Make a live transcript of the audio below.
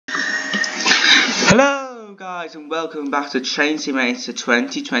Hello guys and welcome back to Train Simulator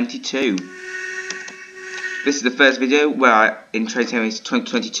 2022. This is the first video in Train Simulator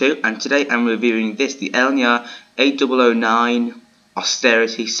 2022 and today I'm reviewing the LNER 8009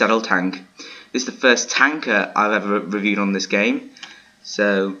 Austerity Saddle Tank. This is the first tanker I've ever reviewed on this game,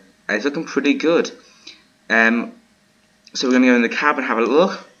 so it's looking pretty good. So we're going to go in the cab and have a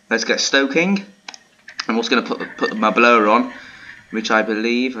look. Let's get stoking. I'm also going to put my blower on, which I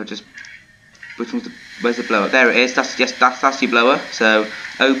believe where's the blower? There it is. That's your blower. So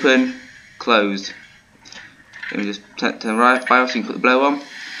open, closed. Let me just turn right by off so you can put the blower on.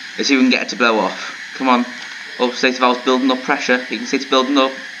 Let's see if we can get it to blow off. Come on. Oh, state valve's building up pressure. You can see it's building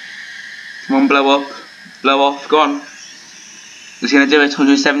up. Come on, blow up. Blow off. Go on. It's going to do it.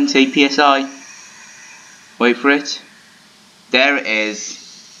 170 psi. Wait for it. There it is.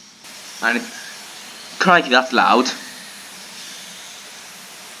 And crikey, that's loud.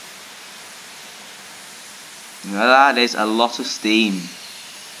 That is a lot of steam.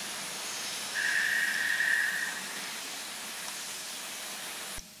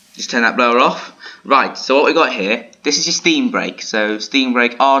 Just turn that blower off. Right, so what we got here, this is your steam brake. So steam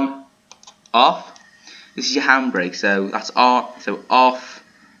brake on, off. This is your handbrake. So that's on, so off,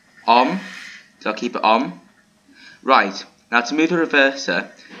 on. So I'll keep it on. Right, now to move the reverser,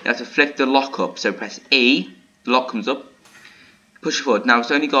 you have to flick the lock up. So press E, the lock comes up. Push it forward. Now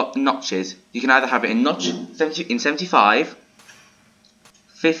it's only got notches. You can either have it in notch 75,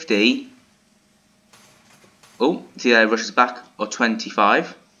 50. Oh, see how it rushes back, or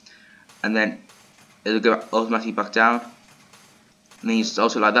 25, and then it'll go automatically back down. And then you just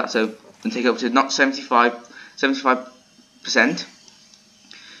also like that. So then take it up to notch 75%,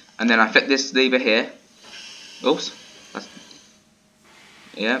 and then I flick this lever here. Oops.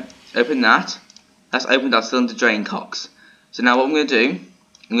 Yeah. Open that. That's opened our cylinder drain cocks. So now what I'm going to do,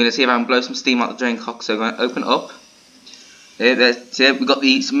 I'm going to see if I can blow some steam out the drain cock. So I'm going to open up. See, we've got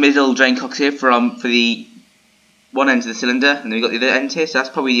the middle drain cocks here for the one end of the cylinder, and then we've got the other end here. So that's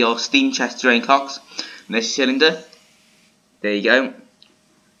probably your steam chest drain cocks. And this cylinder. There you go.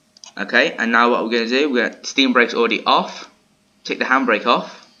 Okay, and now what we're going to do, steam brake's already off. Take the handbrake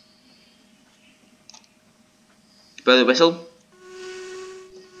off. Blow the whistle.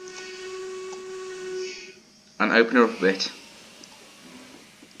 And open her up a bit.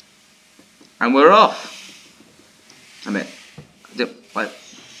 And we're off. Wait.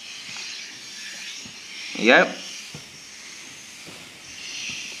 There you go.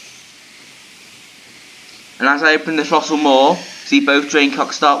 And as I open the throttle more, see both drain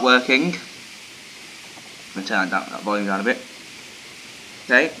cocks start working. I'm going to turn that volume down a bit.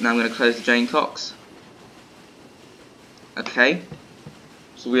 Okay, now I'm going to close the drain cocks. Okay,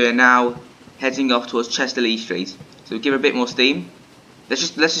 so we are now heading off towards Chester Lee Street. So we'll give her a bit more steam.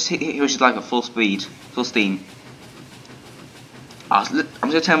 Let's just hit which is like at full speed, full steam. I'm just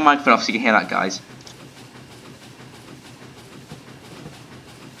going to turn the microphone off so you can hear that, guys.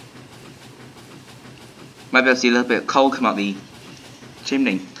 Might be able to see a little bit of coal come out the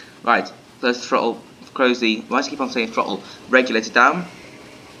chimney. Right, close the throttle, close the, why do I keep on saying throttle? Regulator down,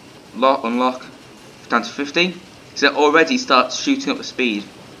 lock, unlock, down to 50. So it already starts shooting up the speed.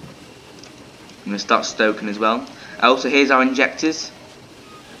 I'm going to start stoking as well. Also, here's our injectors.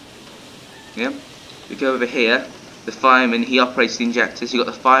 Yeah, we go over here. The fireman, he operates the injectors. You've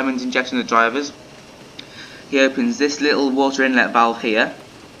got the fireman's injecting the drivers. He opens this little water inlet valve here,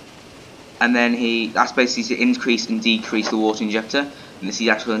 and then that's basically to increase and decrease the water injector. And this is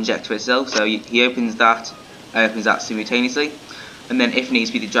the actual injector itself. So he opens that simultaneously, and then if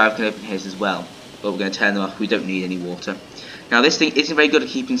needs be, the driver can open his as well. But we're going to turn them off. We don't need any water. Now this thing isn't very good at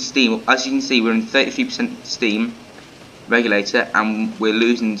keeping steam. As you can see, we're in 33% steam regulator, and we're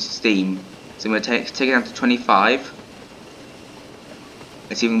losing steam. So I'm going to take it down to 25.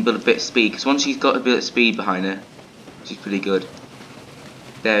 Let's see if we can build a bit of speed, because once she's got a bit of speed behind her, she's pretty good.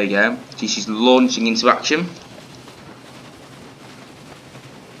 There we go. See, she's launching into action.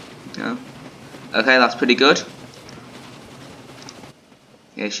 Yeah. Okay, that's pretty good.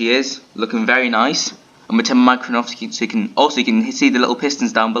 Here she is, looking very nice. I'm going to turn my microphone off so you can see the little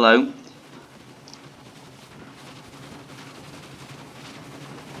pistons down below.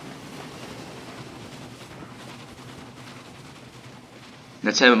 I'm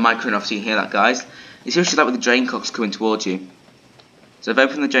going to turn my microphone off so you can hear that, guys. It's usually like with the drain cocks coming towards you. So I've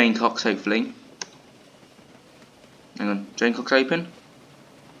opened the drain cocks, hopefully. Hang on, drain cocks open.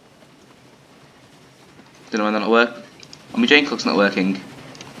 Don't know why they're not working. Are my drain cocks not working?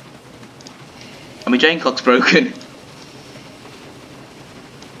 Are my drain cocks broken?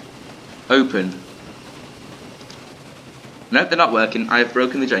 Open. Nope, they're not working. I have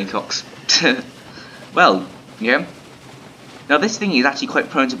broken the drain cocks. Well, yeah. Now this thing is actually quite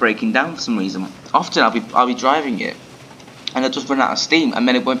prone to breaking down for some reason. Often I'll be driving it, and it'll just run out of steam, and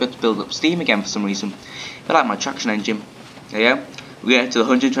then it won't be able to build up steam again for some reason. I like my traction engine. There you go. We get to the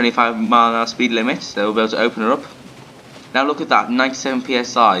 125-mile-an-hour speed limit, so we'll be able to open her up. Now look at that, 97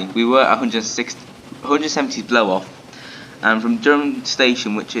 psi. We were at 170 blow off, and from Durham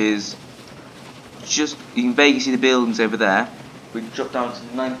Station, which is just, you can vaguely see the buildings over there, we dropped down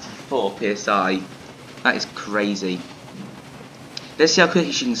to 94 psi. That is crazy. Let's see how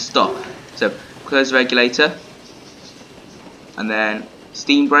quickly she can stop. So close the regulator, and then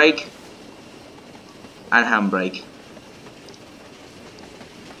steam brake and handbrake.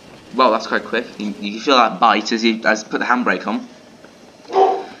 Well, that's quite quick. You can feel that bite as you put the handbrake on.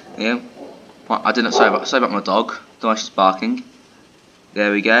 Yeah. Well, I don't know. Sorry about my dog. Don't know why she's barking.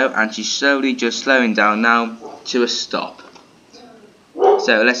 There we go, and she's slowly just slowing down now to a stop.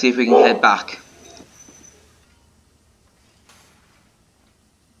 So let's see if we can head back.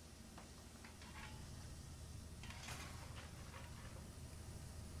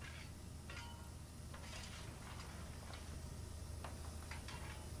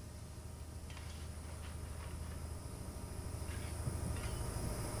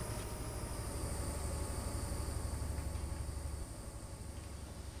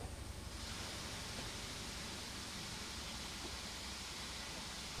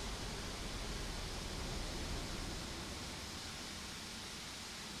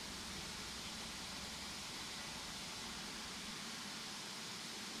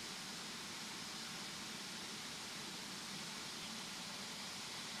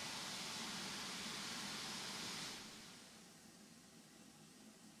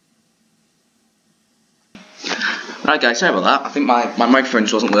 Right guys, sorry about that. I think my microphone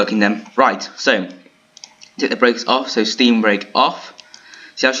just wasn't working then. Right, so take the brakes off, so steam brake off.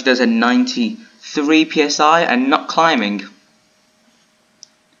 See how she does a 93 psi and not climbing.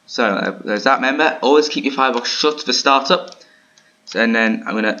 So there's that. Remember, always keep your firebox shut for startup. So, and then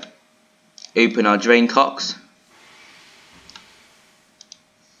I'm going to open our drain cocks,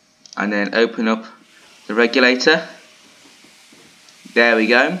 and then open up the regulator. There we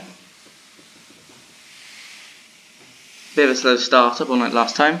go. Bit of a slow startup, unlike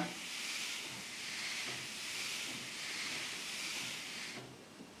last time.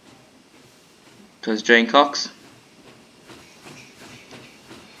 Close drain cocks.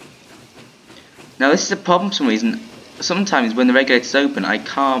 Now this is a problem for some reason. Sometimes when the regulator's open, I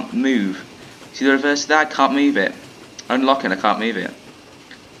can't move. See the reverse of that? I can't move it. Unlock it, I can't move it.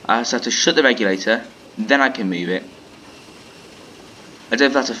 I just have to shut the regulator, then I can move it. I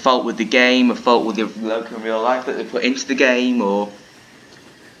don't know if that's a fault with the game, a fault with the local in real life that they put into the game, or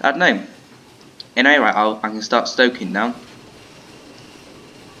I don't know. Anyway, right, I can start stoking now.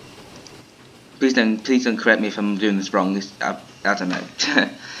 Please don't correct me if I'm doing this wrong. I don't know.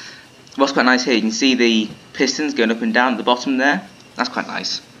 What's quite nice here, you can see the pistons going up and down at the bottom there. That's quite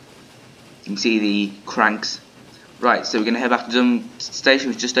nice. You can see the cranks. Right, so we're going to head back to Durham Station,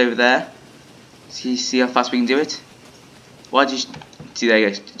 which is just over there. See how fast we can do it. Why did you see? There you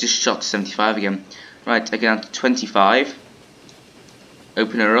go. Just shot to 75 again. Right, take it down to 25.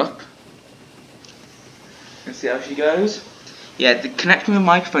 Open her up. Let's see how she goes. Yeah, the connection with the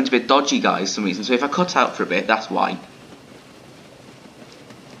microphone's a bit dodgy, guys, for some reason. So if I cut out for a bit, that's why.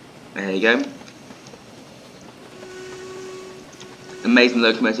 There you go. Amazing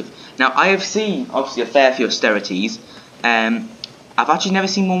locomotive. Now I have seen obviously a fair few austerities. I've actually never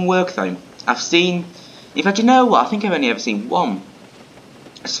seen one work though. I've seen. In fact, you know what? I think I've only ever seen one.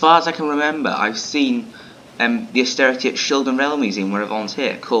 As far as I can remember, I've seen the austerity at Shildon Rail Museum where I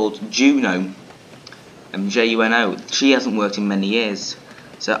volunteer, called Juno, Juno. She hasn't worked in many years,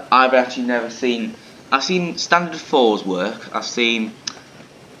 so I've actually never seen. I've seen standard 4s work. I've seen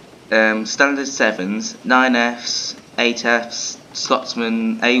standard 7s, 9Fs, 8Fs,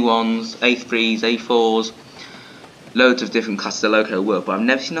 Scotsman, A1s, A3s, A4s, loads of different classes of loco work, but I've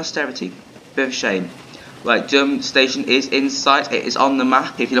never seen austerity. Bit of a shame. Right, Durham Station is in sight. It is on the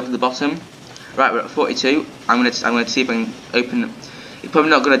map. If you look at the bottom, right, we're at 42. I'm gonna see if I can open. You're probably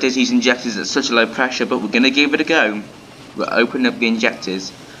not gonna do these injectors at such a low pressure, but we're gonna give it a go. We're opening up the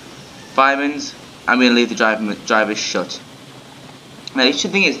injectors. Fireman's. I'm gonna leave the drivers shut. Now, the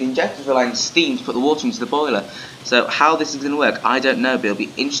interesting thing is the injectors rely on steam to put the water into the boiler. So how this is gonna work, I don't know, but it'll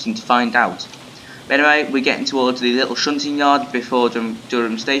be interesting to find out. But anyway, we're getting towards the little shunting yard before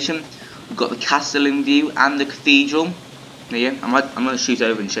Durham Station. We've got the castle in view and the cathedral. There you go. I'm going to shoot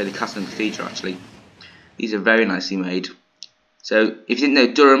over and show the castle and cathedral actually. These are very nicely made. So if you didn't know,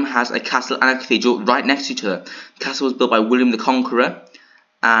 Durham has a castle and a cathedral right next to each other. The castle was built by William the Conqueror,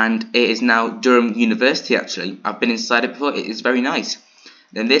 and it is now Durham University. Actually, I've been inside it before. It is very nice.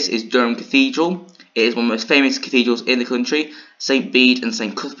 Then this is Durham Cathedral. It is one of the most famous cathedrals in the country. St Bede and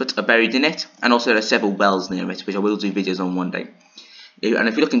St Cuthbert are buried in it, and also there are several wells near it, which I will do videos on one day. And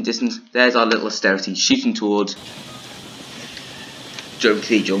if you look in distance, there's our little Austerity shooting towards Durham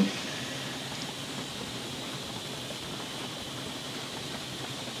Cathedral.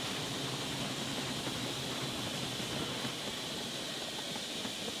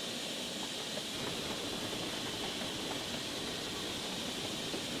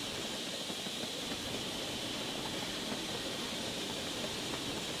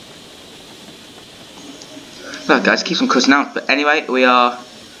 So guys, keeps on cutting out, but anyway, we are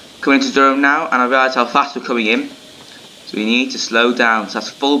coming into Durham now, and I realise how fast we're coming in, so we need to slow down. So that's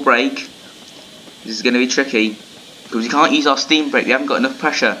full brake. This is going to be tricky because we can't use our steam brake. We haven't got enough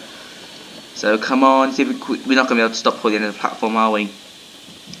pressure. So come on, see if we're not going to be able to stop before the end of the platform, are we?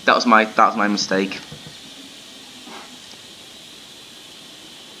 That was my mistake.